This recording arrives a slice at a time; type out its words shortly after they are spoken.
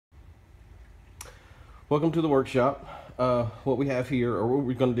Welcome to the workshop. What we have here, or what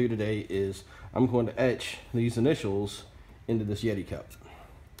we're going to do today, is I'm going to etch these initials into this Yeti cup.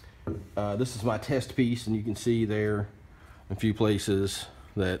 This is my test piece, and you can see there in a few places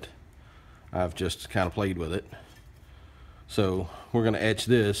that I've just kind of played with it. So we're going to etch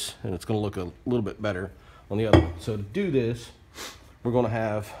this, and it's going to look a little bit better on the other one. So to do this, we're going to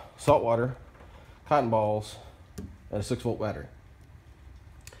have salt water, cotton balls, and a 6-volt battery.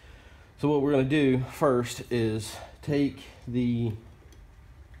 So what we're going to do first is take the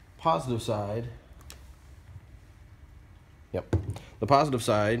positive side, the positive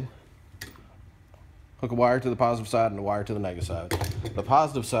side, hook a wire to the positive side and a wire to the negative side. The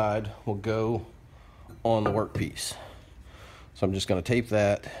positive side will go on the workpiece. So I'm just going to tape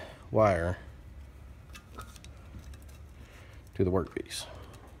that wire to the workpiece.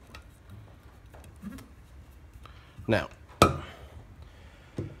 Now,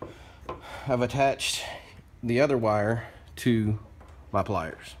 I've attached the other wire to my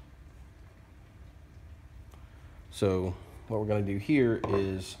pliers. So what we're going to do here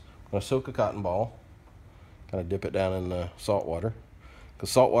is I'm going to soak a cotton ball, kind of dip it down in the salt water,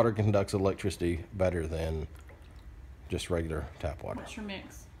 because salt water conducts electricity better than just regular tap water. What's your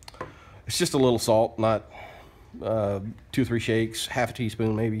mix? It's just a little salt, not 2-3 shakes, half a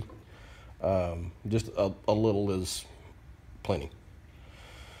teaspoon maybe. Just a little is plenty.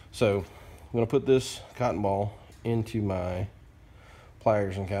 So I'm going to put this cotton ball into my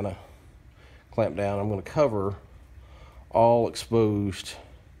pliers and kind of clamp down. I'm going to cover all exposed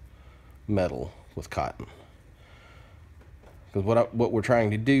metal with cotton. Because what we're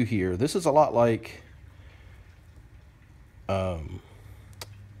trying to do here, this is a lot like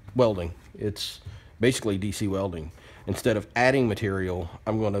welding. It's basically DC welding. Instead of adding material,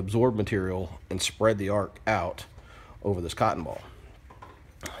 I'm going to absorb material and spread the arc out over this cotton ball.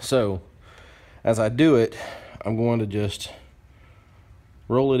 So as I do it, I'm going to just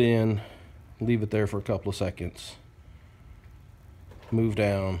roll it in, leave it there for a couple of seconds, move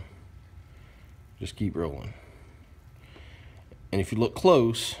down, just keep rolling. And if you look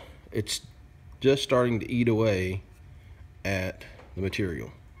close, it's just starting to eat away at the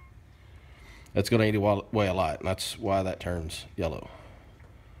material. That's going to eat away a lot, and that's why that turns yellow.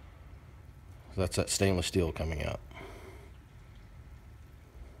 That's that stainless steel coming out.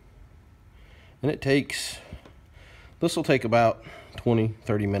 And it takes, this will take about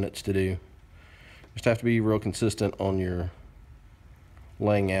 20-30 minutes to do. Just have to be real consistent on your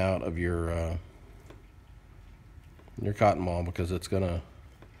laying out of your cotton ball, because it's gonna,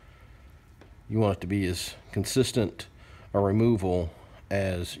 you want it to be as consistent a removal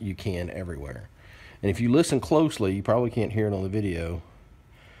as you can everywhere. And if you listen closely, you probably can't hear it on the video,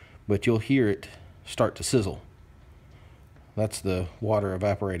 but you'll hear it start to sizzle. That's the water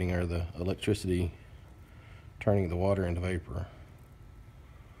evaporating, or the electricity turning the water into vapor.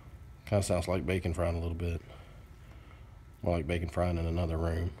 Kind of sounds like bacon frying a little bit. More like bacon frying in another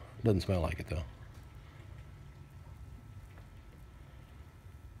room. Doesn't smell like it though.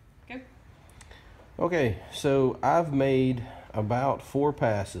 Good. Okay, so I've made about 4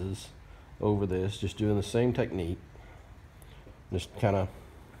 passes over this, just doing the same technique. Just kind of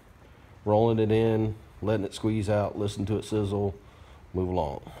rolling it in, letting it squeeze out, listen to it sizzle, move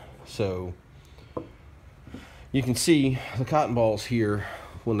along. So you can see the cotton balls here,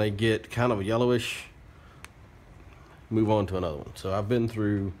 when they get kind of yellowish, move on to another one. So I've been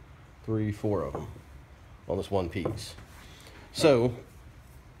through 3-4 of them on this one piece. So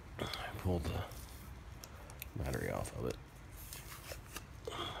I pulled the battery off of it.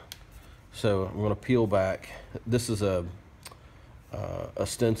 So I'm going to peel back. This is a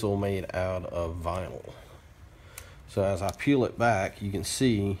stencil made out of vinyl. So as I peel it back, you can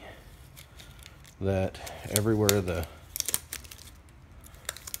see that everywhere the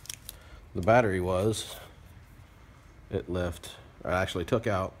battery was, it left, or actually took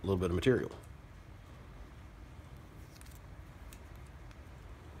out a little bit of material.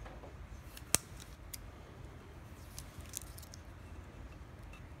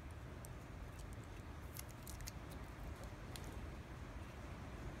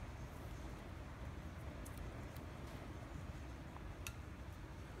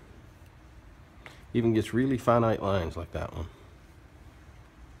 Even gets really finite lines like that one.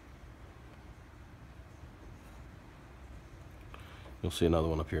 You'll see another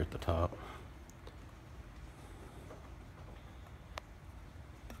one up here at the top.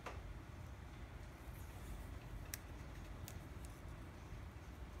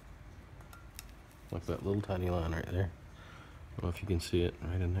 Like that little tiny line right there. I don't know if you can see it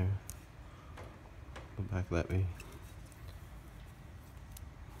right in there. Go back that way.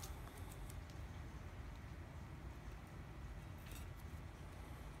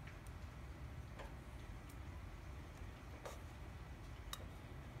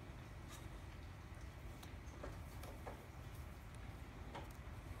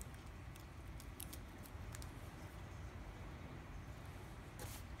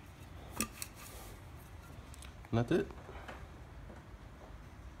 And that's it.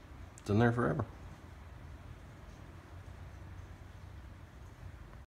 It's in there forever.